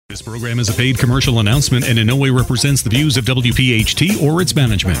This program is a paid commercial announcement and in no way represents the views of WPHT or its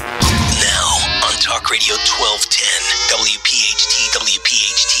management. Now, on Talk Radio 1210, WPHT,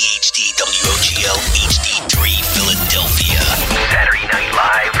 WPHT, HD, WOGL, HD3, Philadelphia. Saturday Night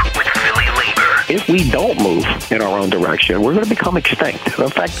Live with Philly Labor. If we don't move in our own direction, we're going to become extinct. In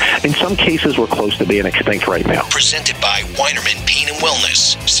fact, in some cases, we're close to being extinct right now. Presented by Weinerman Pain and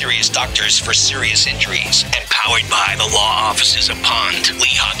Wellness. Serious doctors for serious injuries. And powered by the law offices of Pond,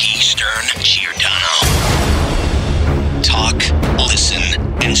 Lehocky, Stern, Giordano. Talk, listen,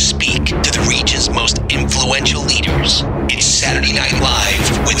 and speak to the region's most influential leaders. It's Saturday Night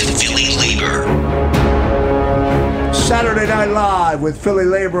Live with Philly Labor. Saturday Night Live with Philly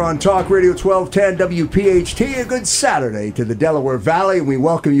Labor on Talk Radio 1210 WPHT. A good Saturday to the Delaware Valley, and we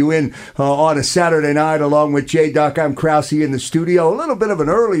welcome you in on a Saturday night along with J-Doc. I'm Krause in the studio. A little bit of an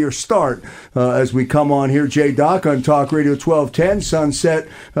earlier start as we come on here, J-Doc, on Talk Radio 1210. Sunset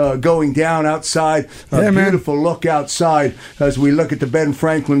going down outside. Beautiful look outside as we look at the Ben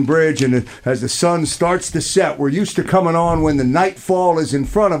Franklin Bridge, and as the sun starts to set. We're used to coming on when the nightfall is in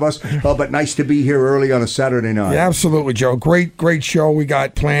front of us, but nice to be here early on a Saturday night. Yeah, absolutely, Joe. Great show we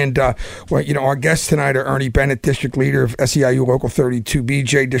got planned. Our guests tonight are Ernie Bennett, District Leader of SEIU Local 32,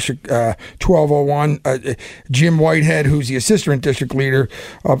 BJ District 1201, Jim Whitehead, who's the Assistant District Leader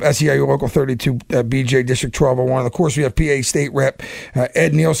of SEIU Local 32, BJ District 1201. Of course, we have PA State Rep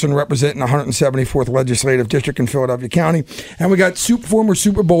Ed Neilson representing the 174th Legislative District in Philadelphia County. And we got former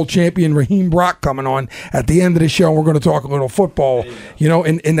Super Bowl champion Raheem coming on at the end of the show. We're going to talk a little football,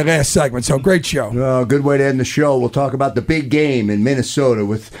 in the last segment. So great show. Good way to end the show. We'll talk about the big game in Minnesota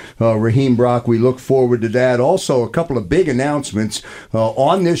with Raheem Brock. We look forward to that. Also, a couple of big announcements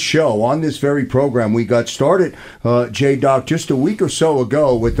on this show, on this very program. We got started, J-Doc, just a week or so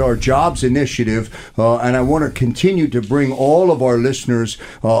ago with our jobs initiative, and I want to continue to bring all of our listeners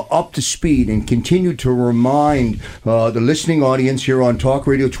up to speed and continue to remind the listening audience here on Talk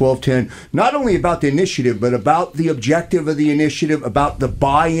Radio 1210, not only about the initiative, but about the objective of the initiative, about the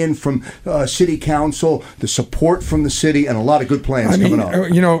buy-in from City Council, the support from the city, and a lot of good plans coming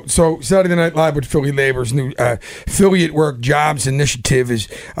up. So Saturday Night Live with Philly Labor's new Philly at Work Jobs Initiative is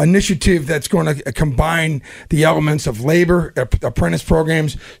an initiative that's going to combine the elements of labor, apprentice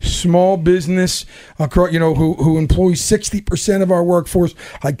programs, small business, who employs 60% of our workforce,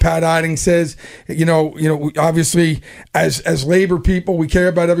 like Pat Iding says. Obviously, as labor people, we care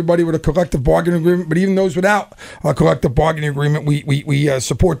about everybody with a collective bargaining agreement, but even those without a collective bargaining agreement, we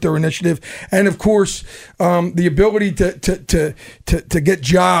support their initiative. And of course, the ability to get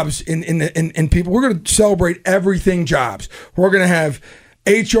jobs in people. We're going to celebrate everything jobs. We're going to have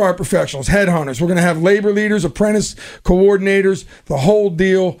HR professionals, headhunters. We're going to have labor leaders, apprentice coordinators, the whole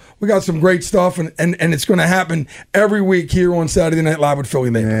deal. We got some great stuff, and it's going to happen every week here on Saturday Night Live with Philly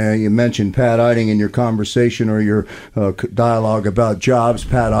Labor. Yeah, you mentioned Pat Iding in your conversation or your dialogue about jobs.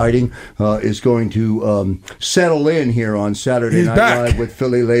 Pat Iding is going to settle in here on Saturday Night Live with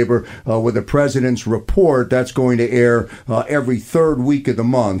Philly Labor with the President's Report. That's going to air every third week of the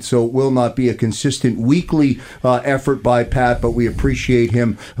month, so it will not be a consistent weekly effort by Pat, but we appreciate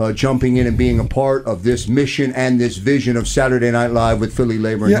him jumping in and being a part of this mission and this vision of Saturday Night Live with Philly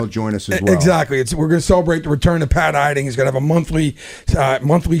Labor, and he'll join us as well. Exactly. We're going to celebrate the return of Pat Iding. He's going to have a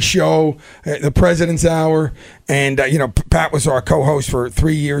monthly show, the President's Hour, and Pat was our co-host for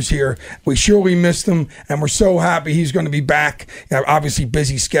 3 years here. We surely missed him, and we're so happy he's going to be back. Obviously,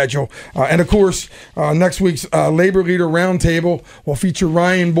 busy schedule. And of course, next week's Labor Leader Roundtable will feature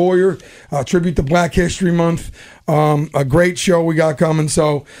Ryan Boyer, tribute to Black History Month. A great show we got coming.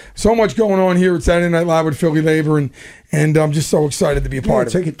 So much going on here at Saturday Night Live with Philly Labor, and I'm just so excited to be a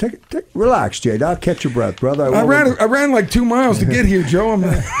part of it. Relax, Jade. I'll catch your breath, brother. I ran like 2 miles to get here, Joe.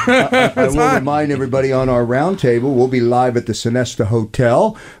 I will remind everybody on our roundtable, we'll be live at the Sonesta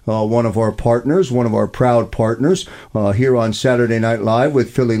Hotel, one of our partners, one of our proud partners, here on Saturday Night Live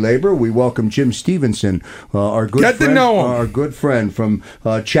with Philly Labor. We welcome Jim Stevenson, our good friend from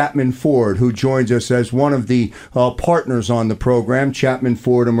Chapman Ford, who joins us as one of the partners on the program, Chapman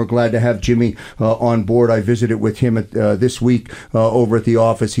Ford, and we're glad to have Jimmy on board. I visited with him this week over at the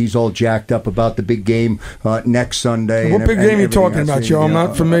office. He's all jacked up about the big game next Sunday. What big game are you talking about, Joe? I'm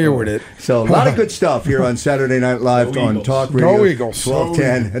not familiar with it. So a lot of good stuff here on Saturday Night Live on Talk Radio. Go Eagles.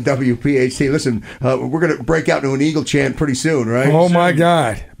 1210 WPHT. Listen, we're going to break out into an Eagle chant pretty soon, right? Oh, my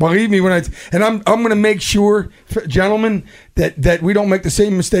God. Believe me, I'm going to make sure, gentlemen, that we don't make the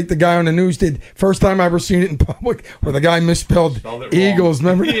same mistake the guy on the news did. First time I ever seen it in public, where the guy misspelled Eagles.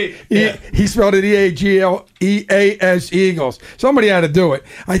 Remember, he spelled it E-A-G-L-E-A-S, Eagles. Somebody had to do it.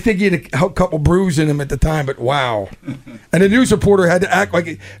 I think he had a couple bruises in him at the time, but wow. And the news reporter had to act like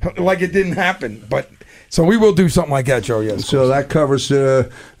it didn't happen, but. So we will do something like that, Joe. Yes. So that covers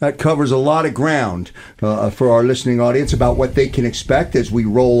a lot of ground for our listening audience about what they can expect as we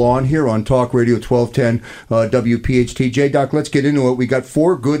roll on here on Talk Radio 1210 WPHT. J-Doc, let's get into it. We got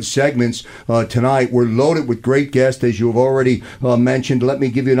 4 good segments tonight. We're loaded with great guests, as you have already mentioned. Let me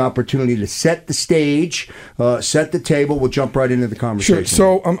give you an opportunity to set the stage, set the table. We'll jump right into the conversation.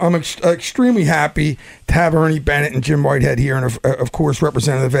 Sure. So I'm extremely happy to have Ernie, Bennett, and Jim Whitehead here, and of course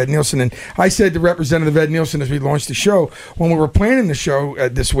Representative Ed Neilson. And I said to Representative Ed Neilson as we launched the show, when we were planning the show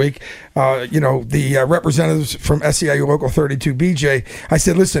this week, the representatives from SEIU Local 32 BJ, I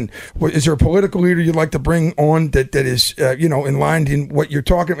said, listen, is there a political leader you'd like to bring on that is in line in what you're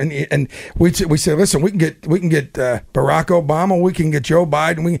talking? And we said, listen, we can get Barack Obama, we can get Joe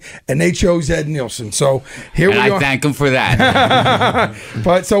Biden, and they chose Ed Neilson. So here we are. I thank them for that.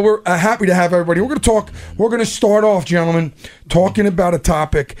 But so we're happy to have everybody. We're going to start off, gentlemen, talking about a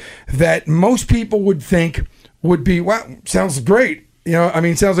topic that most people would think would be, wow, sounds great.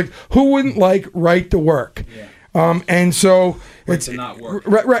 Sounds like, who wouldn't like right to work? Yeah. And so it's not work.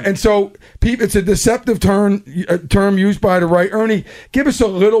 Right. And so it's a deceptive term used by the right. Ernie, give us a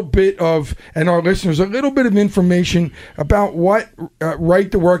little bit of, and our listeners, a little bit of information about what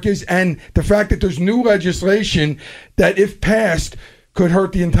right to work is, and the fact that there's new legislation that, if passed, could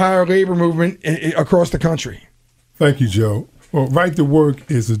hurt the entire labor movement across the country. Thank you, Joe. Well, right to work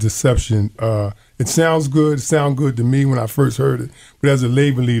is a deception. It sounds good. It sounded good to me when I first heard it. But as a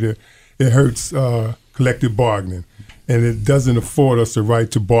labor leader, it hurts collective bargaining. And it doesn't afford us the right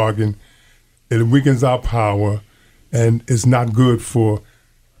to bargain. It weakens our power. And it's not good for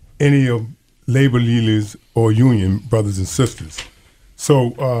any of labor leaders or union brothers and sisters.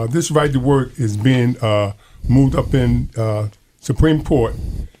 So this right to work is being moved up in Supreme Court.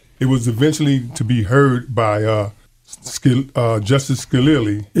 It was eventually to be heard by Justice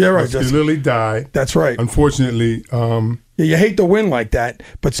Scalia. Yeah, right. Scalia died. That's right. Unfortunately. You hate to win like that,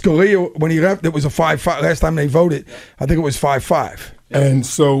 but Scalia, when he left, it was a 5-5. Last time they voted, I think it was 5-5. And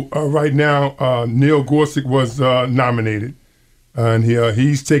so right now, Neil Gorsuch was nominated, and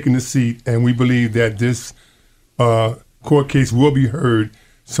he's taking the seat, and we believe that this court case will be heard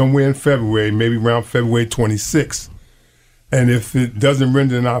somewhere in February, maybe around February 26th. And if it doesn't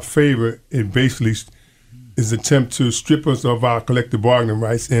render in our favor, it basically is an attempt to strip us of our collective bargaining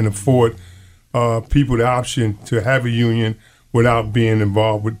rights and afford people the option to have a union without being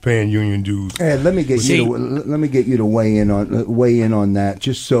involved with paying union dues. Ed, let me get you to weigh in on that,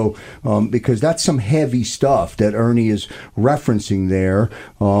 just so because that's some heavy stuff that Ernie is referencing there,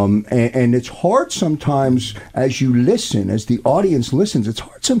 and it's hard sometimes as you listen, as the audience listens. It's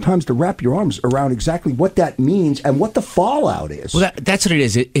hard sometimes to wrap your arms around exactly what that means and what the fallout is. Well, that's what it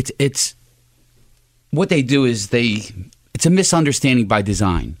is. It's what they do is it's a misunderstanding by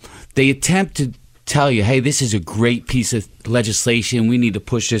design. They attempt to tell you, hey, this is a great piece of legislation. We need to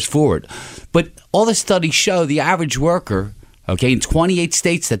push this forward. But all the studies show the average worker, in 28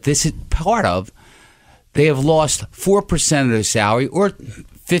 states that this is part of, they have lost 4% of their salary, or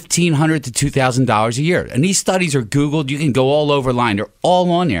 $1,500 to $2,000 a year. And these studies are Googled. You can go all over line. They're all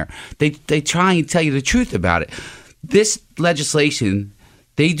on there. They try and tell you the truth about it. This legislation,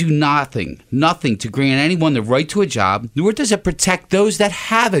 they do nothing to grant anyone the right to a job, nor does it protect those that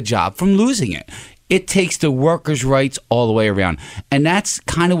have a job from losing it. It takes the workers' rights all the way around. And that's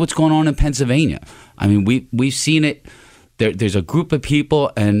kind of what's going on in Pennsylvania. I mean, we've seen it. There's a group of people,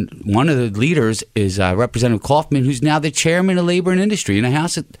 and one of the leaders is Representative Kaufman, who's now the chairman of Labor and Industry in the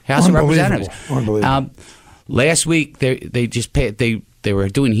House of Representatives. Unbelievable. Last week, they were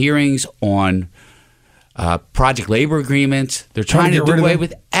doing hearings on project labor agreements. They're trying to do away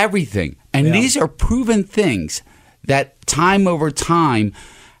with everything. And these are proven things that time over time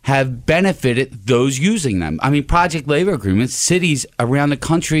have benefited those using them. I mean, project labor agreements, cities around the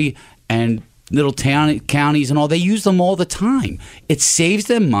country and little counties and all, they use them all the time. It saves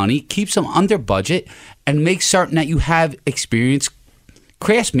them money, keeps them under budget, and makes certain that you have experienced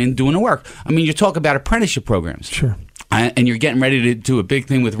craftsmen doing the work. I mean, you talk about apprenticeship programs. Sure. And you're getting ready to do a big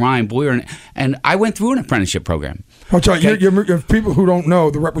thing with Ryan Boyer, and I went through an apprenticeship program. You're people who don't know,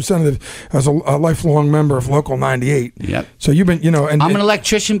 the representative is a lifelong member of Local 98. Yep. So you've been, and I'm an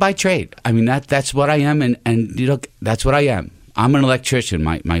electrician by trade. I mean, that's what I am, and that's what I am. I'm an electrician.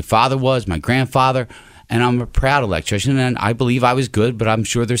 My father was, my grandfather, And I'm a proud electrician, and I believe I was good, but I'm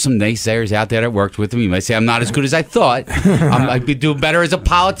sure there's some naysayers out there that worked with me. You might say I'm not as good as I thought. I'd be doing better as a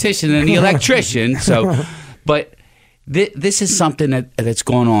politician than the electrician. So, but this is something that's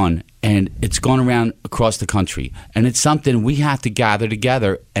going on, and it's going around across the country. And it's something we have to gather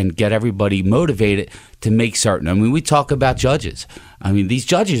together and get everybody motivated to make certain. I mean, we talk about judges. I mean, these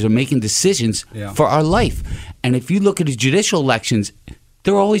judges are making decisions for our life. And if you look at the judicial elections,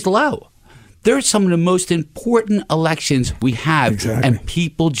 they're always low. They're some of the most important elections we have, and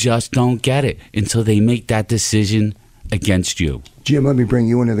people just don't get it until they make that decision against you. Jim, let me bring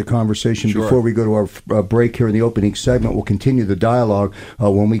you into the conversation before we go to our break here in the opening segment. We'll continue the dialogue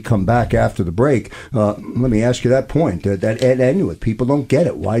when we come back after the break. Let me ask you that point, that Ed ended. People don't get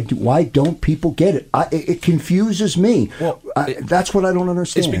it. Why don't people get it? It confuses me. Well, that's what I don't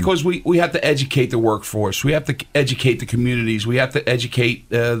understand. It's because we have to educate the workforce. We have to educate the communities. We have to educate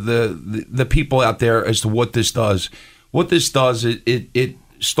the people out there as to what this does. What this does, it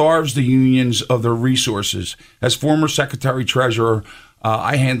starves the unions of their resources. As former Secretary Treasurer,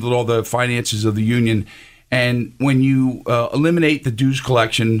 I handled all the finances of the union. And when you eliminate the dues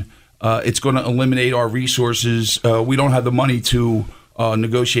collection, it's going to eliminate our resources. We don't have the money to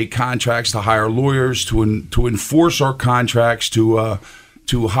negotiate contracts, to hire lawyers, to enforce our contracts, to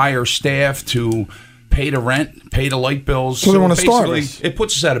hire staff, to pay the rent, pay the light bills. So they want to starve us. It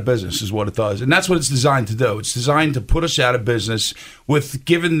puts us out of business is what it does. And that's what it's designed to do. It's designed to put us out of business with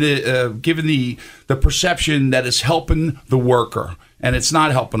given the perception that it's helping the worker. And it's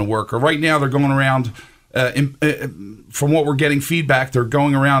not helping the worker. Right now they're going around, from what we're getting feedback, they're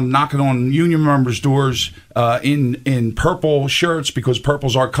going around knocking on union members' doors in purple shirts, because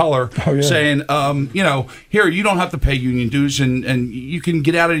purple's our color, saying, here, you don't have to pay union dues, and you can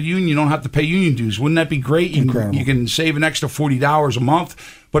get out of the union. You don't have to pay union dues. Wouldn't that be great? You can save an extra $40 a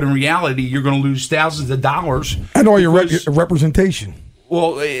month, but in reality, you're going to lose thousands of dollars. And all your representation.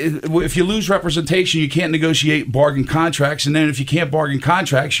 Well, if you lose representation, you can't negotiate bargain contracts, and then if you can't bargain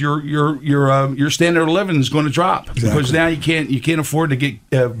contracts, your standard of living is going to drop because now you can't afford to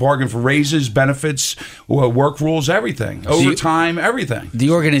get bargain for raises, benefits, work rules, everything, overtime, everything. The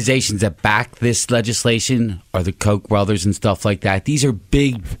organizations that back this legislation are the Koch brothers and stuff like that. These are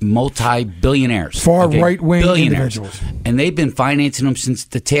big multi-billionaires, far right-wing individuals, and they've been financing them since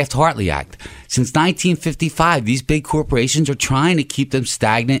the Taft-Hartley Act. Since 1955, these big corporations are trying to keep them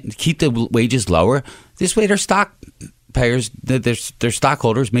stagnant and keep the wages lower. This way, their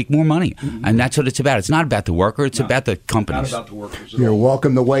stockholders make more money, and that's what it's about. It's not about the worker; it's about the companies. Not about the workers. You're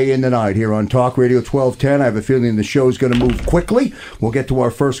welcome to weigh in tonight here on Talk Radio 1210. I have a feeling the show is going to move quickly. We'll get to our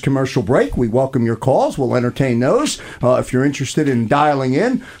first commercial break. We welcome your calls. We'll entertain those. If you're interested in dialing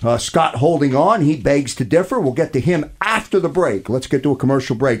in, Scott holding on. He begs to differ. We'll get to him after the break. Let's get to a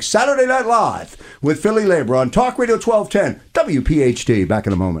commercial break. Saturday Night Live with Philly Labor on Talk Radio 1210 WPHT. Back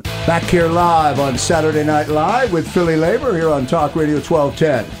in a moment. Back here live on Saturday Night Live with Philly Labor here on Talk Radio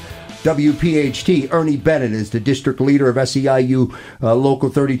 1210. WPHT. Ernie Bennett is the district leader of SEIU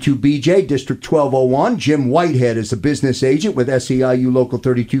Local 32BJ, District 1201. Jim Whitehead is the business agent with SEIU Local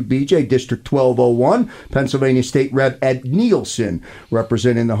 32BJ, District 1201. Pennsylvania State Rep. Ed Neilson,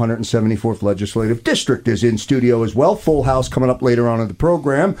 representing the 174th Legislative District, is in studio as well. Full house coming up later on in the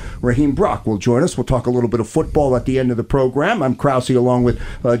program. Raheem Brock will join us. We'll talk a little bit of football at the end of the program. I'm Krause along with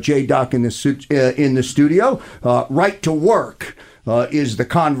J-Doc in the studio. Right to work is the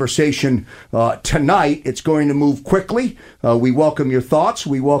conversation tonight. It's going to move quickly. We welcome your thoughts.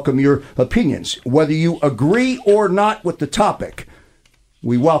 We welcome your opinions. Whether you agree or not with the topic,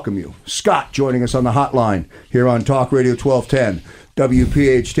 we welcome you. Scott joining us on the hotline here on Talk Radio 1210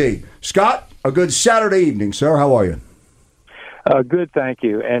 WPHT. Scott, a good Saturday evening, sir. How are you? Good, thank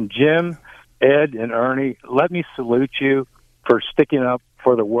you. And Jim, Ed, and Ernie, let me salute you for sticking up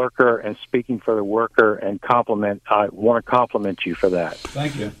for the worker and speaking for the worker, and I want to compliment you for that.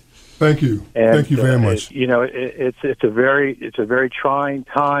 Thank you. Thank you. And, thank you very much. It's a very trying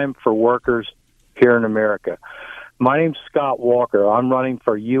time for workers here in America. My name's Scott Walker. I'm running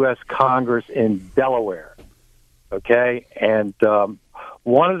for U.S. Congress in Delaware. Okay, and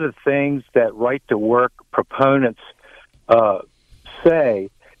one of the things that right to work proponents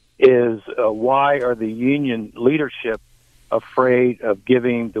say is why are the union leadership afraid of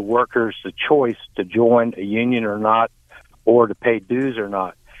giving the workers the choice to join a union or not, or to pay dues or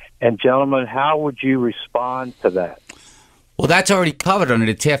not? And gentlemen, how would you respond to that? Well, that's already covered under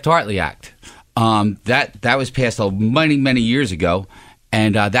the Taft-Hartley Act. That was passed many years ago,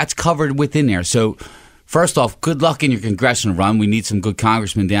 and that's covered within there. So first off, good luck in your congressional run. We need some good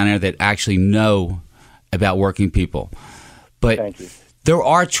congressmen down there that actually know about working people. But Thank you. There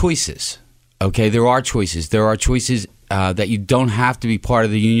are choices. Okay, there are choices. There are choices that you don't have to be part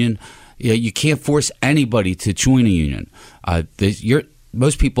of the union. You can't force anybody to join a union.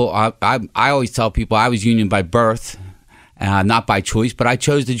 Most people, I always tell people I was union by birth, not by choice, but I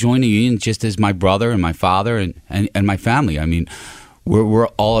chose to join a union just as my brother and my father and my family. I mean, we're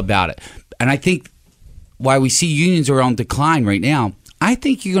all about it. And I think why we see unions are on decline right now, I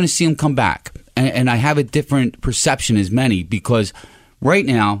think you're going to see them come back. And I have a different perception as many, because right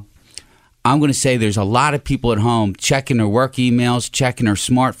now, I'm going to say there's a lot of people at home checking their work emails, checking their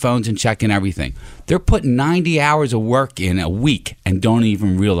smartphones, and checking everything. They're putting 90 hours of work in a week and don't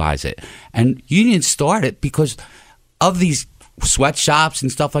even realize it. And unions started because of these sweatshops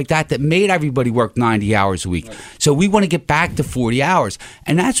and stuff like that made everybody work 90 hours a week. So we want to get back to 40 hours.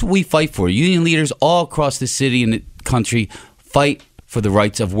 And that's what we fight for. Union leaders all across the city and the country fight for the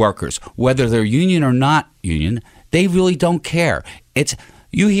rights of workers. Whether they're union or not union, they really don't care.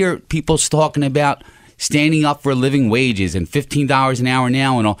 You hear people talking about standing up for living wages and $15 an hour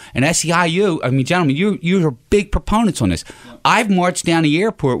now and all. And SEIU, I mean, gentlemen, you're big proponents on this. I've marched down the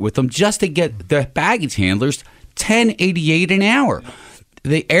airport with them just to get the baggage handlers $10.88 an hour.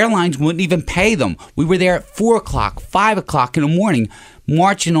 The airlines wouldn't even pay them. We were there at 4 o'clock, 5 o'clock in the morning,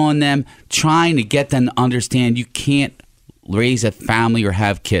 marching on them, trying to get them to understand you can't raise a family or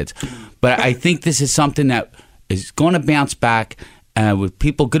have kids. But I think this is something that is going to bounce back. With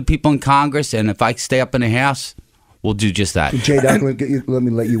good people in Congress, and if I stay up in the House, we'll do just that. J-Doc, let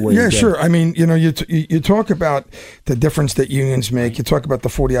me let you weigh in. Yeah, sure. I mean, you talk about the difference that unions make. You talk about the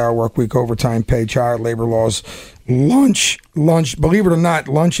 40-hour work week, overtime pay, child labor laws, lunch. Believe it or not,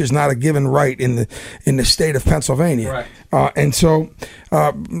 lunch is not a given right in the state of Pennsylvania. Right. And so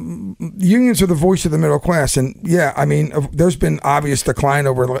unions are the voice of the middle class. And yeah, I mean, there's been obvious decline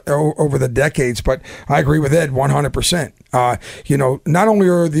over the decades, but I agree with Ed 100%. Not only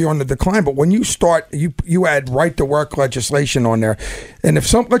are they on the decline, but when you start, you add right to work legislation on there. And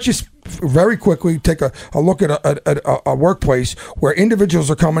let's just very quickly take a look at a workplace where individuals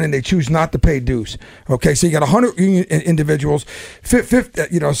are coming in, they choose not to pay dues. Okay, so you got 100 union individuals,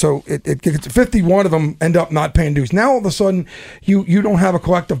 50, so it gets 51 of them end up not paying dues. Now all of a sudden you don't have a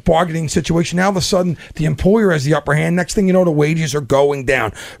collective bargaining situation. Now all of a sudden the employer has the upper hand. Next thing you know, the wages are going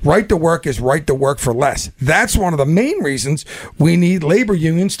down. Right to work is right to work for less. That's one of the main reasons we need labor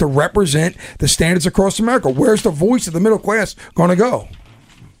unions to represent the standards across America. Where's the voice of the middle class going to go?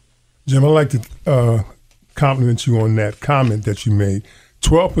 Jim, I'd like to compliment you on that comment that you made.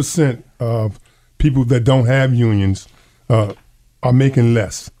 12% of people that don't have unions are making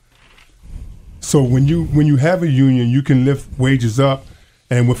less. So when you have a union, you can lift wages up,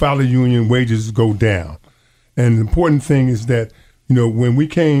 and without a union, wages go down. And the important thing is that, when we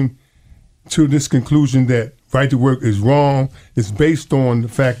came to this conclusion that right to work is wrong, it's based on the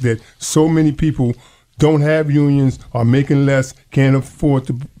fact that so many people don't have unions, are making less, can't afford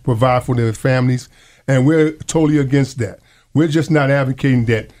to provide for their families, and we're totally against that. We're just not advocating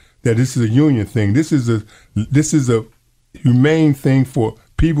that this is a union thing. This is a humane thing for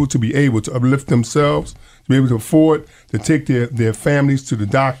people to be able to uplift themselves, to be able to afford to take their families to the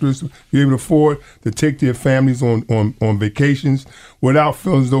doctors, to be able to afford to take their families on vacations without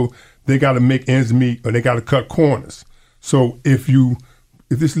feeling as though they got to make ends meet or they got to cut corners. So if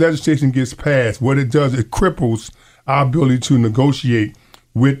this legislation gets passed, what it does, it cripples our ability to negotiate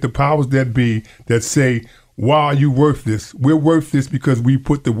with the powers that be that say, why are you worth this? We're worth this because we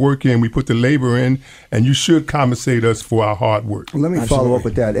put the work in, we put the labor in, and you should compensate us for our hard work. Let me follow up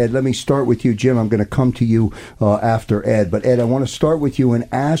with that, Ed. Let me start with you, Jim. I'm going to come to you after Ed. But, Ed, I want to start with you and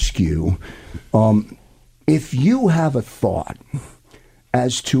ask you if you have a thought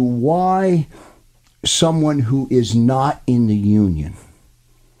as to why someone who is not in the union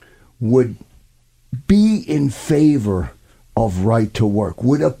would be in favor of right to work,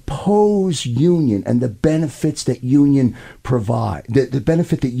 would oppose union and the benefits that union provide, the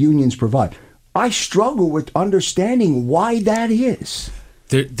benefit that unions provide. I struggle with understanding why that is.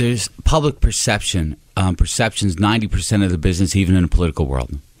 There's public perception. Perception's 90% of the business, even in the political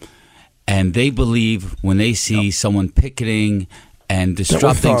world. And they believe when they see someone picketing and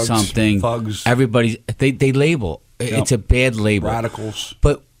disrupting something, they label. It's a bad label. Radicals.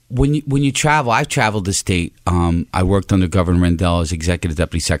 But when you travel, I've traveled the state. I worked under Governor Rendell as Executive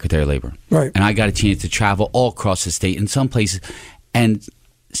Deputy Secretary of Labor. Right. And I got a chance to travel all across the state in some places. And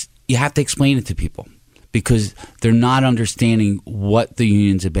you have to explain it to people because they're not understanding what the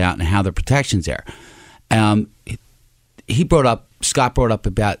union's about and how the protection's there. Scott brought up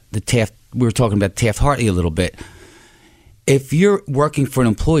about the Taft. We were talking about Taft-Hartley a little bit. If you're working for an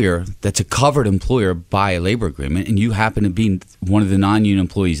employer that's a covered employer by a labor agreement and you happen to be one of the non-union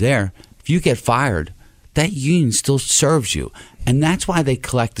employees there, if you get fired, that union still serves you. And that's why they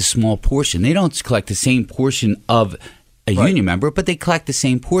collect a small portion. They don't collect the same portion of a union member, but they collect the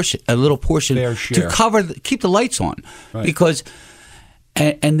same portion, a little portion to keep the lights on. Right. Because,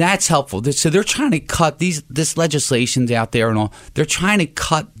 and that's helpful. So they're trying to cut this legislation's out there and all. They're trying to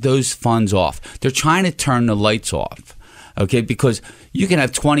cut those funds off. They're trying to turn the lights off. Okay, because you can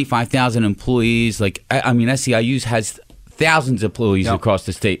have 25,000 employees. Like, I mean, SEIU has thousands of employees across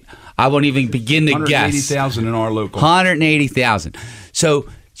the state. I won't even begin to guess. 180,000 in our local. 180,000. So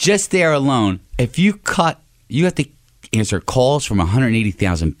just there alone, if you cut, you have to answer calls from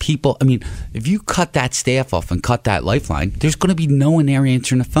 180,000 people. I mean, if you cut that staff off and cut that lifeline, there's going to be no one there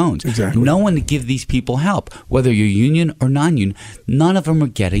answering the phones. Exactly. No one to give these people help, whether you're union or non-union. None of them are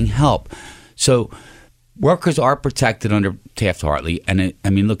getting help. So workers are protected under Taft-Hartley, and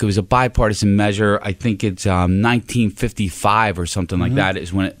it was a bipartisan measure. I think it's 1955 or something like that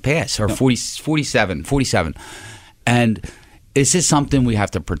is when it passed, or 47. And this is something we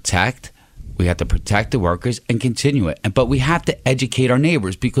have to protect. We have to protect the workers and continue it. But we have to educate our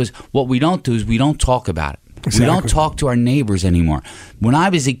neighbors, because what we don't do is we don't talk about it. Exactly. We don't talk to our neighbors anymore. When I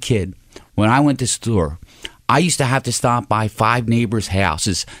was a kid, when I went to the store, I used to have to stop by 5 neighbors'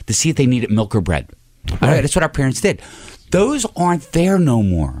 houses to see if they needed milk or bread. Right. That's what our parents did. Those aren't there no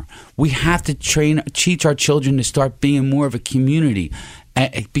more. We have to teach our children to start being more of a community,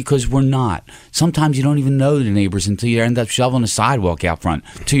 because we're not. Sometimes you don't even know the neighbors until you end up shoveling a sidewalk out front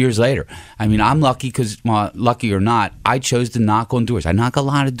 2 years later. I mean, I'm lucky because, lucky or not, I chose to knock on doors. I knock a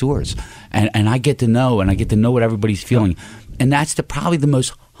lot of doors, and I get to know, what everybody's feeling. And that's probably the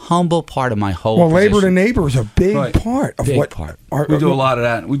most humble part of my whole position. Labor to neighbor is a big part of we do a lot of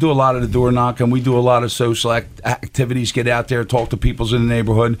that. We do a lot of the door knocking. We do a lot of social activities, get out there, talk to people in the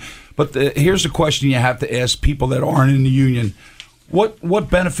neighborhood. But here's the question you have to ask people that aren't in the union. What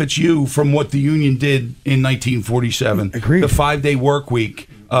benefits you from what the union did in 1947? Agreed. The 5-day work week,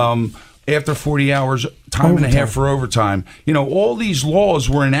 after 40 hours, time and a half for overtime. You know, all these laws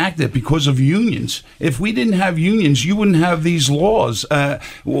were enacted because of unions. If we didn't have unions, you wouldn't have these laws.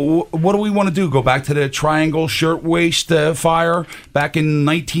 What do we want to do? Go back to the triangle shirtwaist fire back in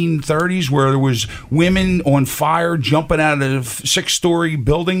 1930s, where there was women on fire jumping out of a 6-story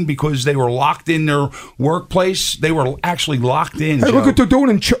building because they were locked in their workplace. They were actually locked in. Hey, look what they're doing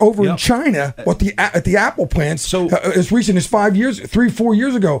in China at the Apple plants. So as recent as 4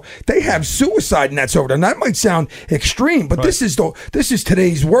 years ago, they have suicide nets over there. And that might sound extreme, but this is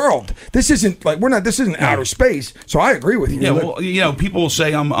today's world. This isn't outer space. So I agree with you. Yeah, well, you know, people will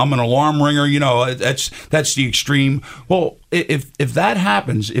say I'm an alarm ringer. You know, that's the extreme. Well, if that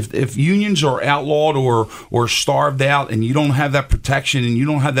happens, if unions are outlawed or starved out, and you don't have that protection, and you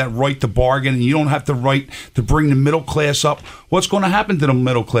don't have that right to bargain, and you don't have the right to bring the middle class up, what's going to happen to the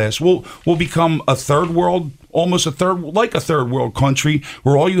middle class? We'll become a third world. Almost a third world country,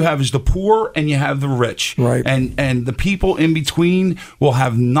 where all you have is the poor and you have the rich, right? And the people in between will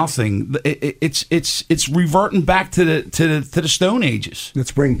have nothing. It's reverting back to the Stone Ages.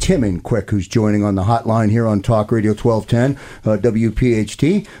 Let's bring Tim in quick, who's joining on the hotline here on Talk Radio 1210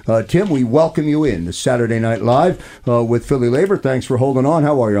 WPHT. Tim, we welcome you in to Saturday Night Live with Philly Labor. Thanks for holding on.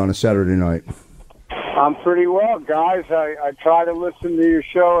 How are you on a Saturday night? I'm pretty well, guys. I try to listen to your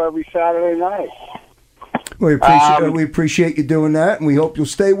show every Saturday night. We appreciate you doing that, and we hope you'll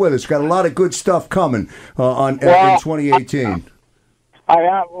stay with us. Got a lot of good stuff coming in 2018.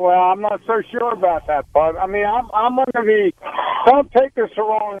 I'm not so sure about that, but I mean, I'm going to be. Don't take this the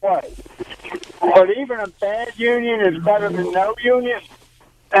wrong way, but even a bad union is better than no union.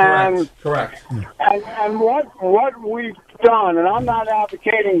 And correct. And what we've done, and I'm not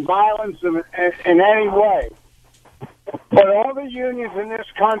advocating violence in any way, but all the unions in this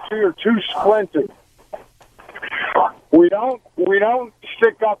country are too splintered. We don't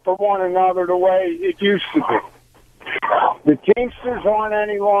stick up for one another the way it used to be. The Teamsters aren't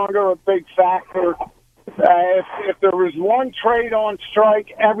any longer a big factor. If there was one trade on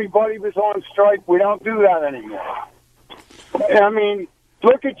strike, everybody was on strike. We don't do that anymore. I mean,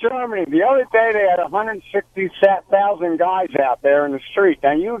 look at Germany. The other day they had 160,000 guys out there in the street.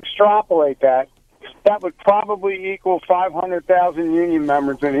 Now you extrapolate that would probably equal 500,000 union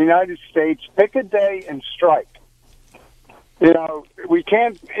members in the United States. Pick a day and strike. You know, we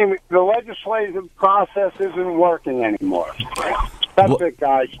can't. The legislative process isn't working anymore. That's it,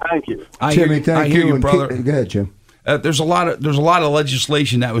 guys. Thank you, Jimmy. Thank you, brother. Go ahead, Jim. there's a lot of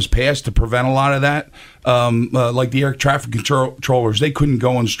legislation that was passed to prevent a lot of that. Like the air traffic controllers, they couldn't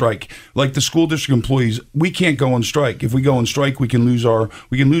go on strike. Like the school district employees, we can't go on strike. If we go on strike, we can lose our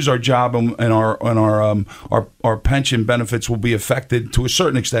job, and our pension benefits will be affected to a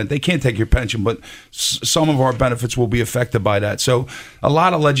certain extent. They can't take your pension, but some of our benefits will be affected by that. So a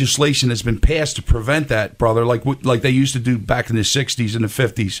lot of legislation has been passed to prevent that, brother. Like they used to do back in the '60s and the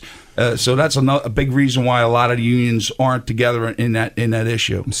 '50s. So that's a big reason why a lot of the unions aren't together in that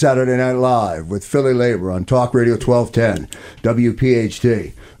issue. Saturday Night Live with Philly Labor on Talk Radio 1210,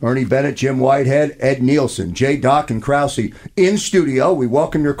 WPHT. Ernie Bennett, Jim Whitehead, Ed Neilson, J. Doc, and Krause in studio. We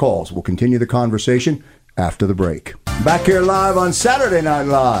welcome your calls. We'll continue the conversation after the break. Back here live on Saturday Night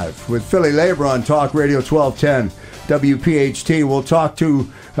Live with Philly Labor on Talk Radio 1210. WPHT.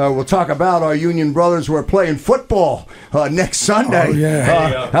 We'll talk about our union brothers who are playing football next Sunday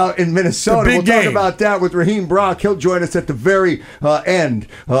out in Minnesota. We'll talk about that with Raheem Brock. He'll join us at the very end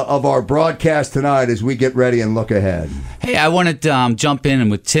of our broadcast tonight as we get ready and look ahead. Hey, I wanted to jump in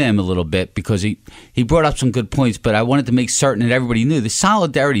with Tim a little bit because he brought up some good points, but I wanted to make certain that everybody knew the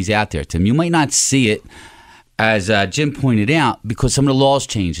solidarity's out there, Tim. You might not see it, as Jim pointed out, because some of the laws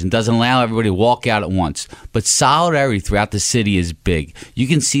changed and doesn't allow everybody to walk out at once. But solidarity throughout the city is big. You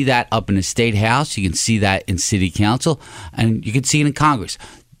can see that up in the State House. You can see that in City Council. And you can see it in Congress.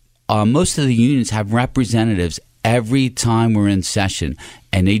 Most of the unions have representatives every time we're in session.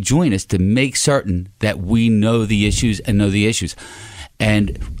 And they join us to make certain that we know the issues and know the issues. And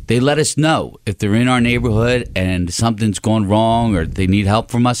they let us know if they're in our neighborhood and something's gone wrong or they need help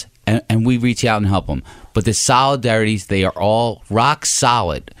from us. And we reach out and help them. But the solidarities, they are all rock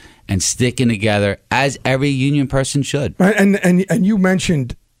solid and sticking together as every union person should. And you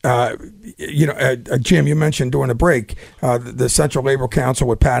mentioned, Jim, you mentioned during the break the Central Labor Council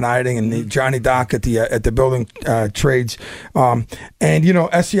with Pat Eiding and the Johnny Dock at the building trades, and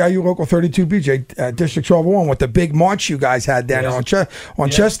SEIU Local 32 BJ District 1201 with the big march you guys had down there on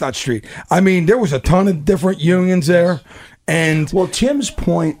Chestnut Street. I mean, there was a ton of different unions there, and well, Tim's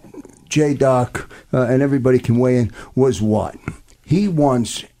point, J-Doc, and everybody can weigh in, was what? He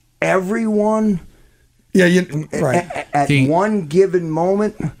wants everyone at one given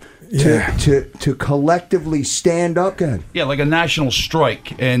moment to collectively stand up. Yeah, like a national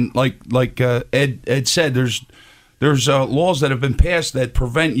strike. And like Ed said, there's laws that have been passed that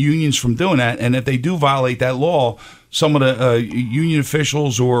prevent unions from doing that. And if they do violate that law, some of the union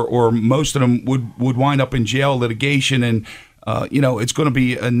officials or most of them would wind up in jail, litigation, and it's going to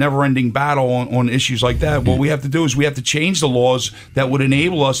be a never-ending battle on issues like that. What we have to do is we have to change the laws that would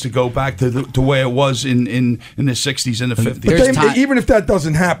enable us to go back to the way it was in the 60s and the 50s. But even if that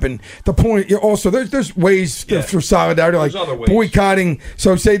doesn't happen, the point also there's ways for solidarity, like boycotting.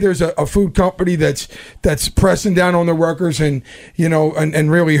 So say there's a food company that's pressing down on their workers and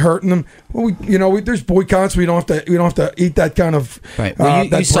really hurting them. Well, there's boycotts. We don't have to eat that kind of right. Well,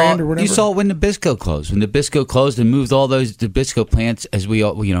 you saw it when Nabisco closed. When Nabisco closed and moved all those Nabisco plants, as we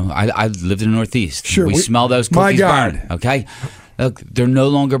all, I lived in the Northeast. Sure, we smell those cookies burning. Okay, look, they're no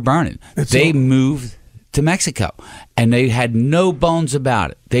longer burning. They moved to Mexico, and they had no bones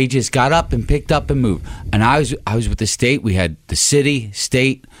about it. They just got up and picked up and moved. And I was with the state. We had the city,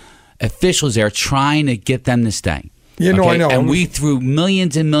 state officials there trying to get them to stay. I know. And we threw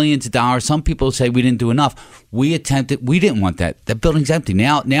millions and millions of dollars. Some people say we didn't do enough. We attempted. We didn't want that. That building's empty.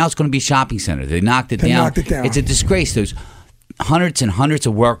 Now it's going to be a shopping center. They knocked it down. It's a disgrace. There's hundreds and hundreds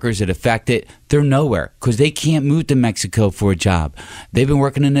of workers that affect it. They're nowhere because they can't move to Mexico for a job. They've been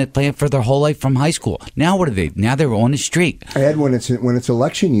working in that plant for their whole life from high school. Now what are they? Now they're on the street. Ed, when it's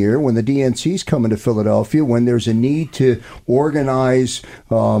election year, when the DNC's coming to Philadelphia, when there's a need to organize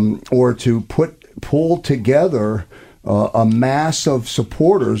or to pull together a mass of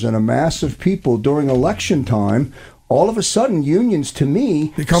supporters and a mass of people during election time, all of a sudden unions, to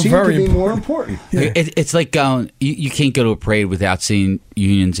me, seem to be more important. Yeah. It's like you can't go to a parade without seeing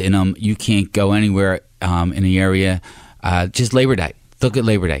unions in them. You can't go anywhere in the area. Just Labor Day. Look at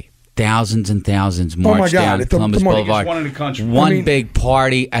Labor Day. Thousands and thousands march down Columbus Boulevard. One in the country. One big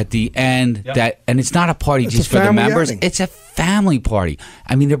party at the end. Yep. And it's not a party just for the members. It's a family party.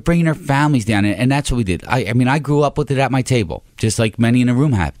 I mean, they're bringing their families down, and that's what we did. I grew up with it at my table, just like many in the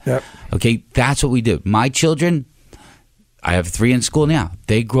room have. Yep. Okay, that's what we do. My children, I have 3 in school now.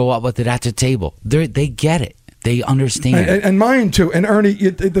 They grow up with it at the table. They get it. They understand. And mine too. And Ernie,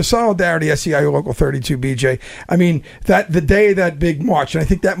 the solidarity, SEIU Local 32 BJ. I mean, the day of that big march, and I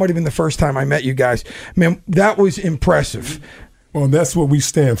think that might have been the first time I met you guys. Man, that was impressive. Well, that's what we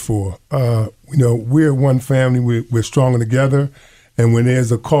stand for. We're one family. We're stronger together. And when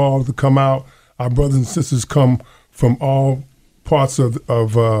there's a call to come out, our brothers and sisters come from all parts of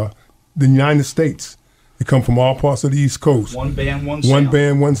the United States. They come from all parts of the East Coast. One band, one sound. One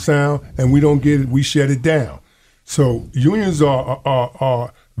band, one sound, and we don't get it. We shut it down. So unions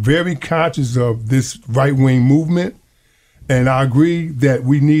are very conscious of this right-wing movement, and I agree that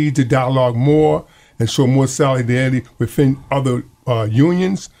we need to dialogue more and show more solidarity within other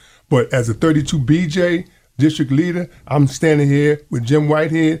unions. But as a 32BJ district leader, I'm standing here with Jim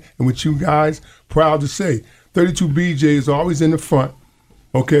Whitehead and with you guys, proud to say 32BJ is always in the front,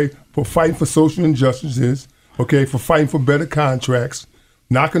 okay, for fighting for social injustices, okay, for fighting for better contracts,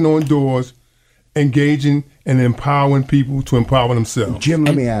 knocking on doors, engaging and empowering people to empower themselves. Jim,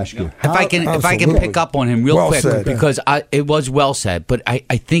 let me ask you. If I can pick up on him real quick, because it was well said, but I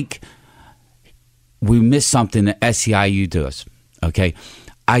think we missed something that SEIU does, okay?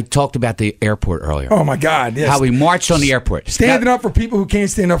 I talked about the airport earlier. Oh, my God, yes. How we marched on the airport. Standing up for people who can't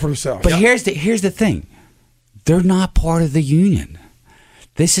stand up for themselves. But here's the thing. They're not part of the union.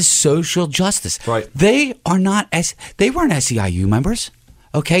 This is social justice. Right. They are not they weren't SEIU members.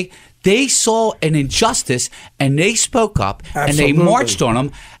 Okay? They saw an injustice and they spoke up. Absolutely. And they marched on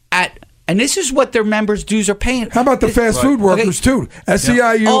them and this is what their members' dues are paying. How about the fast food workers too?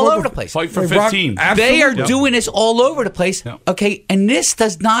 SEIU all over the place. Fight for 15. They are doing this all over the place. Okay, and this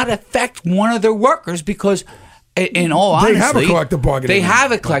does not affect one of their workers because, in all honesty, they have a collective bargaining. They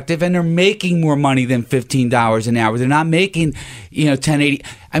have a collective, and they're making more money than $15 an hour. They're not making, $10.80.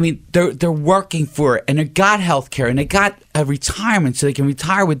 I mean, they're working for it, and they got health care, and they got a retirement so they can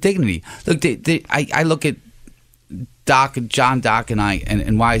retire with dignity. Look, I look at John Doc and I,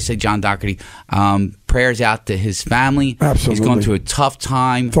 and why I say John Doherty, prayers out to his family. Absolutely. He's going through a tough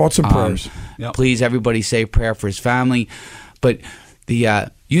time. Thoughts and prayers. Please, everybody say a prayer for his family. But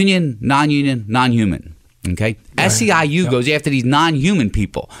the union, non-union, non-human, okay? Right. SEIU goes after these non-human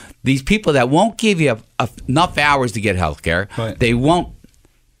people, these people that won't give you enough hours to get health care. Right. They won't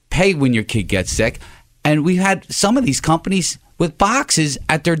pay when your kid gets sick. And we've had some of these companies with boxes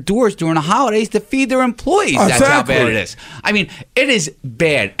at their doors during the holidays to feed their employees. Exactly. That's how bad it is. I mean, it is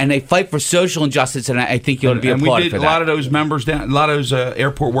bad, and they fight for social injustice, and I think you ought to be applauded for that. A lot of those members, a lot of those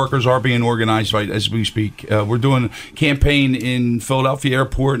airport workers are being organized right as we speak. We're doing a campaign in Philadelphia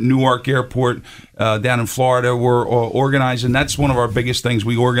Airport, Newark Airport, down in Florida. We're organizing. That's one of our biggest things.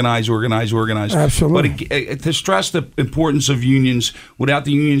 We organize. Absolutely. But to stress the importance of unions, without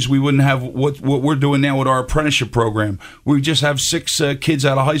the unions, we wouldn't have what we're doing now with our apprenticeship program. We just have 6 kids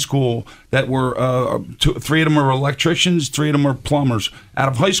out of high school that were 3 of them are electricians, 3 of them are plumbers out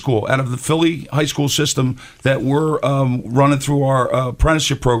of high school, out of the Philly high school system that we're running through our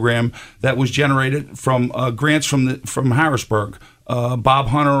apprenticeship program that was generated from grants from Harrisburg. Bob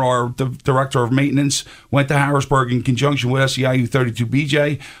Hunter, our director of maintenance, went to Harrisburg in conjunction with SEIU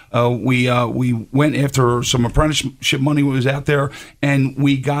 32BJ. We went after some apprenticeship money that was out there, and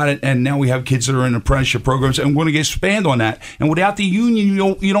we got it. And now we have kids that are in apprenticeship programs, and we're going to expand on that. And without the union,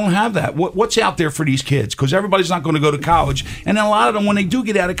 you don't have that. What's out there for these kids? Because everybody's not going to go to college, and then a lot of them, when they do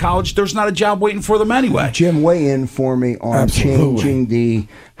get out of college, there's not a job waiting for them anyway. Jim, weigh in for me on changing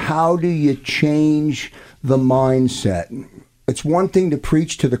how do you change the mindset? It's one thing to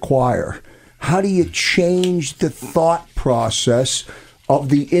preach to the choir. How do you change the thought process of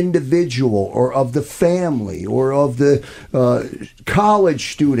the individual or of the family or of the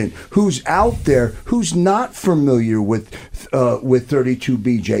college student who's out there, who's not familiar with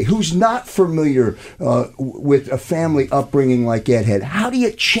 32BJ, who's not familiar with a family upbringing like Ed had? How do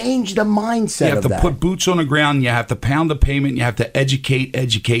you change the mindset of that? You have to put boots on the ground. You have to pound the pavement. You have to educate.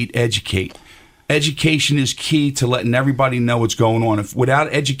 Education is key to letting everybody know what's going on. If without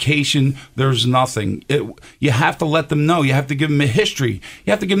education, there's nothing. You have to let them know. You have to give them a history.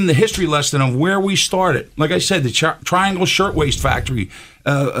 You have to give them the history lesson of where we started. Like I said, the Triangle Shirtwaist Factory.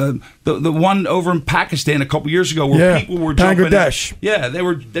 The one over in Pakistan a couple years ago where people were jumping. Bangladesh. Yeah, they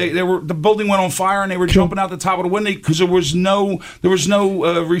were. The building went on fire and they were jumping out the top of the window because there was no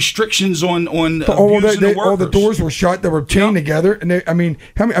restrictions on abusing the workers. All the doors were shut. They were chained together, and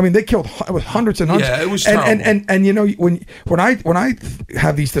they killed hundreds and hundreds. Yeah, it was terrible. And when I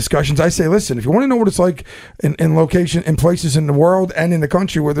have these discussions, I say, listen, if you want to know what it's like in location in places in the world and in the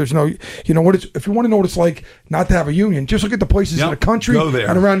country where there's no, if you want to know what it's like not to have a union, just look at the places in the country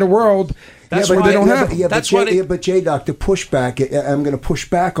and around the world. That's why they don't have. But J-Doc, to push back, I'm going to push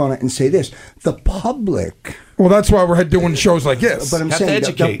back on it and say this: the public. Well, that's why we're doing shows like this. But I'm saying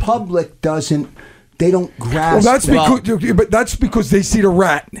the public doesn't. They don't grasp. Well, that's because they see the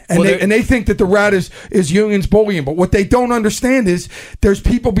rat, and they think that the rat is unions bullying. But what they don't understand is there's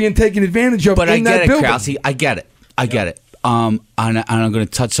people being taken advantage of in that building. Krause, I get it. and I'm going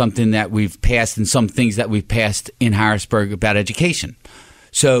to touch something that we've passed and some things that we've passed in Harrisburg about education.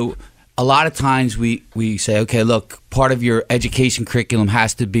 So a lot of times we say, okay, look, part of your education curriculum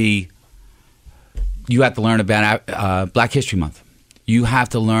has to be, you have to learn about Black History Month. You have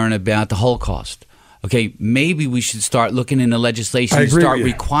to learn about the Holocaust. Okay, maybe we should start looking into legislation and start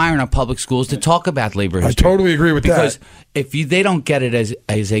requiring our public schools to talk about labor history. I totally agree with because that. Because if they don't get it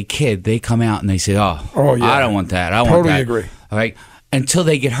as a kid, they come out and they say, oh yeah. I don't want that. I want that. Totally agree. All right, until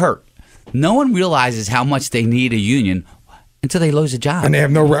they get hurt. No one realizes how much they need a union until they lose a job. And they have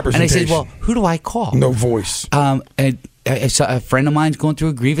no representation. And they say, well, who do I call? No voice. And a friend of mine's going through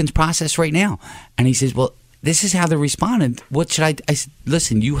a grievance process right now. And he says, well, this is how they responded. What should I said,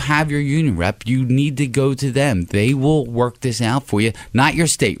 listen, you have your union rep. You need to go to them. They will work this out for you. Not your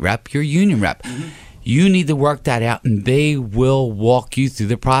state rep, your union rep. Mm-hmm. You need to work that out, and they will walk you through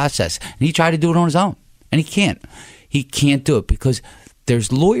the process. And he tried to do it on his own, and he can't. He can't do it because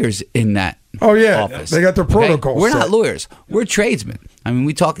there's lawyers in that office. They got their protocols. Okay? We're not lawyers. We're tradesmen. I mean,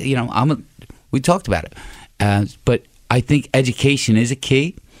 we talk. We talked about it, but I think education is a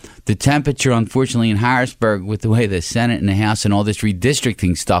key. The temperature, unfortunately, in Harrisburg, with the way the Senate and the House and all this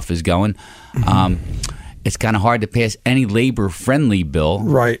redistricting stuff is going, it's kind of hard to pass any labor-friendly bill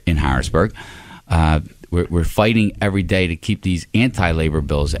in Harrisburg. We're fighting every day to keep these anti-labor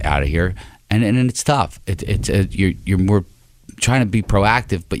bills out of here, and it's tough. You're more trying to be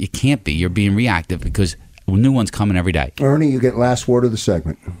proactive, but you can't be. You're being reactive because new ones coming every day. Ernie, you get last word of the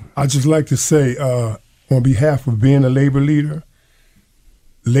segment. I'd just like to say, on behalf of being a labor leader,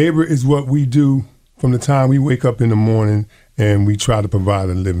 labor is what we do from the time we wake up in the morning and we try to provide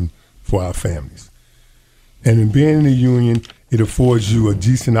a living for our families. And in being in the union, it affords you a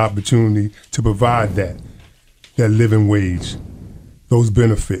decent opportunity to provide that living wage, those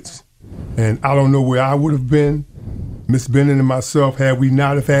benefits. And I don't know where I would have been, Miss Bennett and myself, had we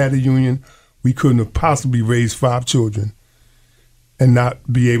not have had a union. We couldn't have possibly raised 5 children and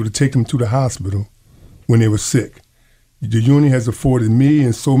not be able to take them to the hospital when they were sick. The union has afforded me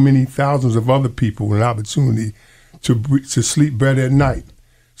and so many thousands of other people an opportunity to sleep better at night.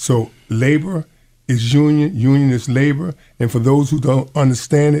 So labor is union, union is labor, and for those who don't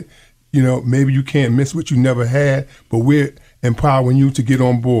understand it, maybe you can't miss what you never had, but we're empowering you to get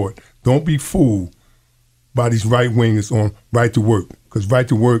on board. Don't be fooled by these right-wingers on right to work, because right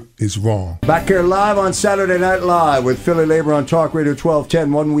to work is wrong. Back here live on Saturday Night Live with Philly Labor on Talk Radio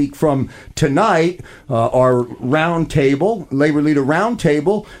 1210. 1 week from tonight, our roundtable, Labor Leader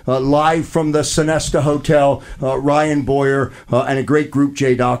Roundtable, live from the Sonesta Hotel. Ryan Boyer and a great group,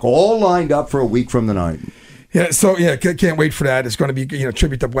 J-Doc, all lined up for a week from tonight. Yeah, so can't wait for that. It's going to be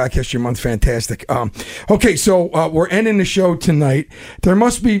tribute to Black History Month, fantastic. Okay, so we're ending the show tonight. There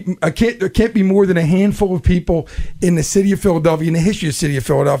must be there can't be more than a handful of people in the city of Philadelphia, in the history of the city of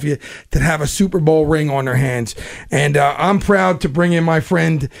Philadelphia, that have a Super Bowl ring on their hands. And I'm proud to bring in my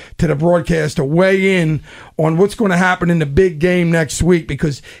friend to the broadcast to weigh in on what's going to happen in the big game next week,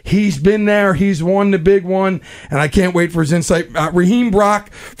 because he's been there, he's won the big one, and I can't wait for his insight. Raheem Brock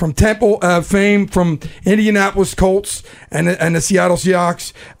from Temple fame, from Indianapolis Colts and the Seattle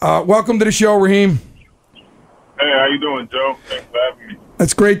Seahawks. Welcome to the show, Raheem. Hey, how you doing, Joe? Thanks for having me.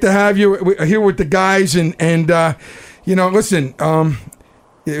 It's great to have you. We're here with the guys, and listen, I'm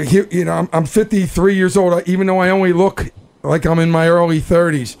 53 years old, even though I only look like I'm in my early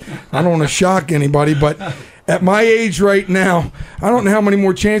 30s. I don't want to shock anybody, but at my age right now, I don't know how many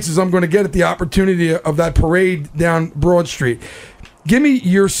more chances I'm going to get at the opportunity of that parade down Broad Street. Give me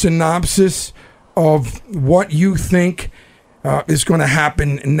your synopsis of what you think is going to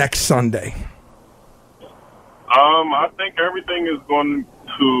happen next Sunday. I think everything is going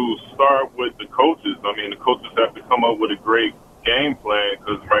to start with the coaches. I mean, the coaches have to come up with a great game plan,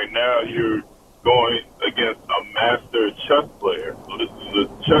 because right now you're going against a master chess player. So this is a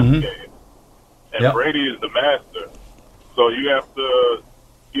chess game. And Brady is the master. So you have to,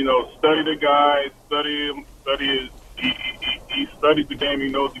 study the guy, study him, he studied the game, he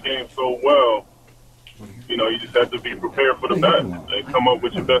knows the game so well. You just have to be prepared for the best and come up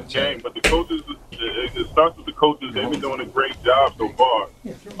with your best game. But the coaches, it starts with the coaches. They've been doing a great job so far.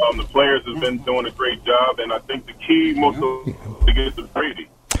 The players have been doing a great job, and I think the key most of to get to Brady.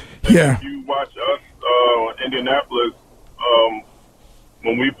 Yeah. If you watch us Indianapolis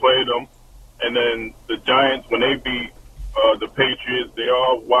when we played them, and then the Giants when they beat the Patriots, they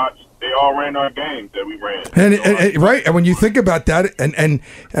all ran our games that we ran. And right, and when you think about that,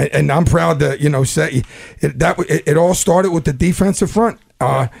 and I'm proud to say it all started with the defensive front,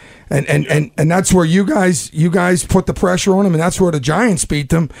 and that's where you guys put the pressure on them, and that's where the Giants beat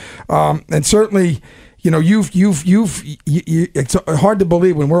them, and certainly. it's hard to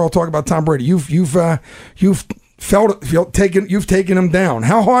believe when we're all talking about Tom Brady. You've taken him down.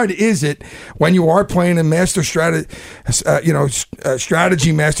 How hard is it when you are playing a master strategy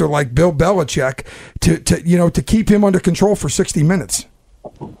master like Bill Belichick to keep him under control for 60 minutes?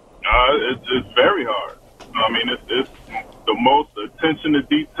 It's very hard. I mean, it's the most attention to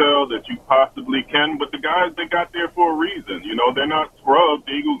detail that you possibly can. But the guys, they got there for a reason. They're not scrubs.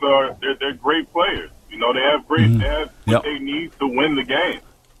 The Eagles they're great players. They have what they need to win the game.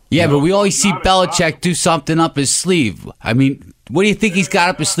 Yeah, but we always see Belichick do something up his sleeve. I mean, what do you think he's got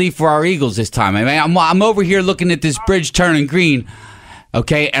up his sleeve for our Eagles this time? I mean, I'm over here looking at this bridge turning green,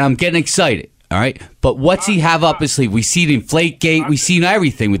 okay, and I'm getting excited, all right? But what's he have up his sleeve? We see the Inflategate. We've seen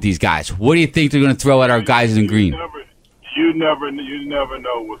everything with these guys. What do you think they're going to throw at our guys in green? You never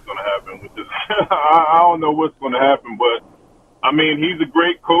know what's going to happen with this. I don't know what's going to happen, but I mean, he's a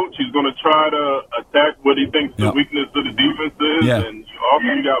great coach. He's going to try to attack what he thinks the weakness of the defense is. Yeah. And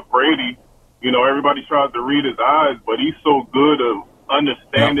you got Brady. Everybody tries to read his eyes, but he's so good at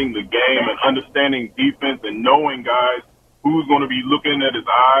understanding the game and understanding defense and knowing guys who's going to be looking at his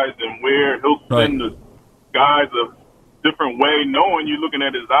eyes and where he'll send the guys a different way, knowing you're looking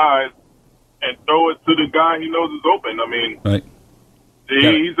at his eyes, and throw it to the guy he knows is open. I mean,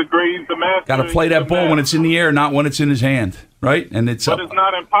 he's the master. Got to play that ball when it's in the air, not when it's in his hand, right? And but it's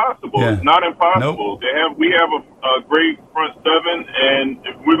not impossible. Yeah. It's not impossible. Nope. We have a great front seven, and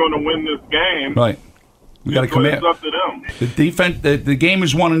if we're going to win this game, we got to commit. It's up to them. The defense, the game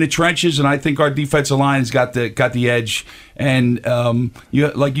is won in the trenches, and I think our defensive line's got the edge. And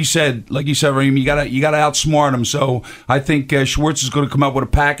like you said, Raheem, you got to outsmart them. So I think Schwartz is going to come up with a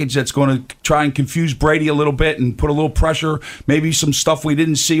package that's going to try and confuse Brady a little bit and put a little pressure, maybe some stuff we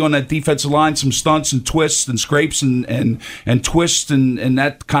didn't see on that defensive line, some stunts and twists and scrapes and twists and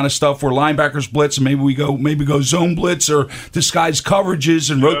that kind of stuff where linebackers blitz and maybe go zone blitz or disguise coverages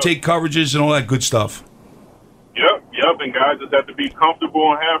and rotate coverages and all that good stuff. Yep, and guys just have to be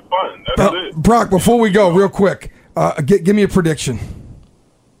comfortable and have fun. That's it. Brock, before we go, real quick, give me a prediction.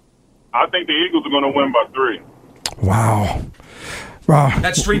 I think the Eagles are going to win by 3. Wow.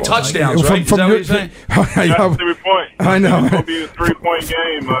 That's 3 touchdowns, right? Is that what you're saying? That's 3 points. I know. It's going to be a 3-point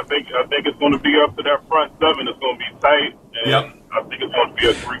game. I think it's going to be up to that front seven. It's going to be tight, and I think it's going to be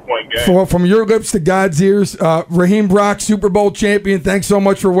a 3-point game. From your lips to God's ears, Raheem Brock, Super Bowl champion, thanks so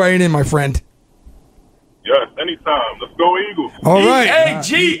much for weighing in, my friend. Yes, anytime. Let's go Eagles. All right.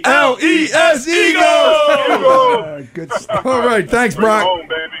 E-A-G-L-E-S, Eagles! Good stuff. All right, thanks, Brock. Home,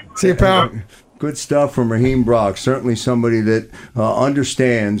 baby. See you, pal. Good stuff from Raheem Brock. Certainly somebody that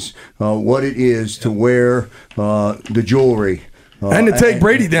understands what it is to wear the jewelry. And to take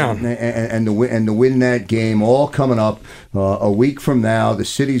Brady down. And to win that game, all coming up a week from now. The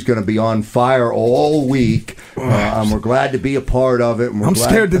city's going to be on fire all week. And we're glad to be a part of it. And I'm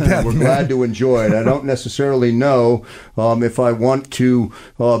scared to death, We're man. glad to enjoy it. I don't necessarily know if I want to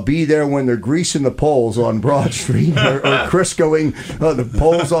be there when they're greasing the poles on Broad Street or Criscoing the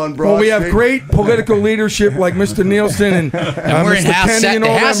poles on Broad Street. Well, we have great political leadership like Mr. Neilson and we're in Mr. house. Kenny and The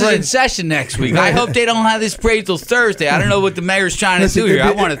all house them, is right? in session next week. I hope they don't have this parade till Thursday. I don't know what the mayor's trying to do here.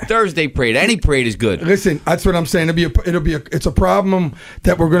 I want a Thursday parade. Any parade is good. Listen, that's what I'm saying. It's a problem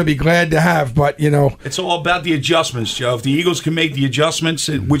that we're going to be glad to have, but it's all about the adjustments, Joe. If the Eagles can make the adjustments,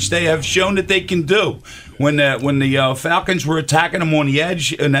 which they have shown that they can do, when the Falcons were attacking them on the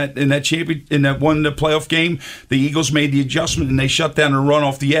edge in that one playoff game, the Eagles made the adjustment and they shut down the run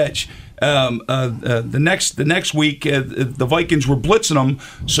off the edge. The next week, the Vikings were blitzing them,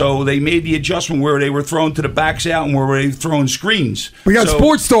 so they made the adjustment where they were throwing to the backs out and where they were throwing screens. We got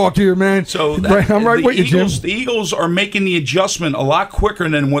sports talk here, man. So I'm right with you, Jim. The Eagles are making the adjustment a lot quicker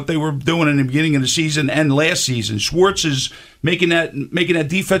than what they were doing in the beginning of the season and last season. Schwartz is making that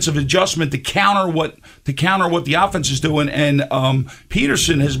defensive adjustment to counter what the offense is doing, and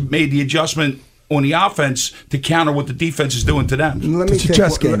Peterson has made the adjustment on the offense to counter what the defense is doing to them. It's a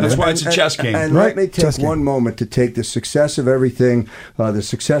chess game. That's why it's a chess game. And let me take one moment to take the success of everything, the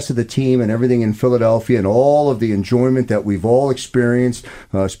success of the team and everything in Philadelphia and all of the enjoyment that we've all experienced,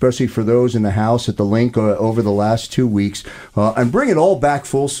 especially for those in the house at the Link over the last 2 weeks, and bring it all back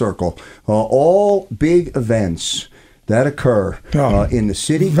full circle. All big events that occur in the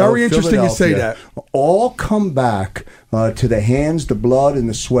city of Philadelphia. Very interesting you say that. All come back to the hands, the blood, and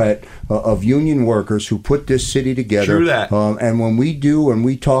the sweat of union workers who put this city together. True that. And when we do, and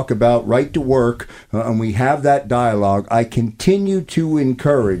we talk about right to work, and we have that dialogue, I continue to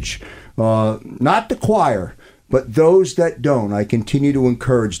encourage, not the choir, But those that don't, I continue to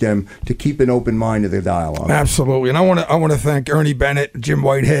encourage them to keep an open mind to the dialogue. Absolutely. And I want to thank Ernie Bennett, Jim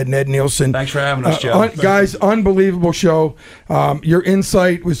Whitehead, and Ed Neilson. Thanks for having us, Joe. Guys, unbelievable show. Your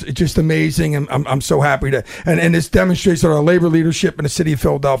insight was just amazing, and I'm so happy to. And this demonstrates that our labor leadership in the city of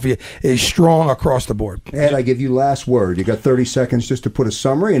Philadelphia is strong across the board. Ed, I give you last word. You got 30 seconds just to put a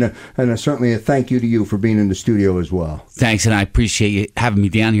summary, and certainly a thank you to you for being in the studio as well. Thanks, and I appreciate you having me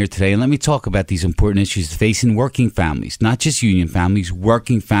down here today. And let me talk about these important issues facing working families, not just union families,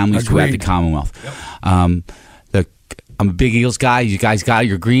 working families throughout the Commonwealth. Yep. I'm a big Eagles guy. You guys got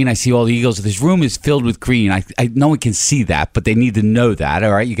your green. I see all the Eagles. This room is filled with green. I no one can see that, but they need to know that.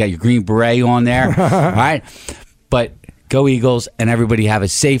 All right, you got your green beret on there. All right, but go Eagles, and everybody have a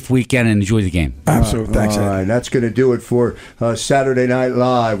safe weekend and enjoy the game. Absolutely. Thanks, Ed. All right, that's going to do it for Saturday Night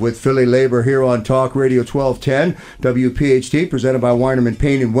Live with Philly Labor here on Talk Radio 1210, WPHT, presented by Weinerman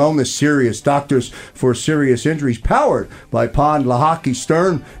Pain and Wellness, Serious Doctors for Serious Injuries, powered by Pond, Lahaki,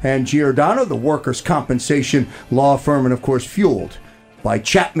 Stern, and Giordano, the workers' compensation law firm, and, of course, fueled by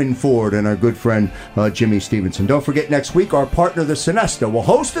Chapman Ford and our good friend Jimmy Stevenson. Don't forget, next week, our partner, the Sinesta, will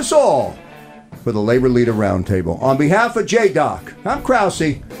host us all for the Labor Leader Roundtable. On behalf of J-Doc, I'm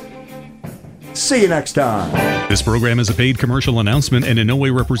Krause. See you next time. This program is a paid commercial announcement and in no way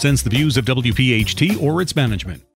represents the views of WPHT or its management.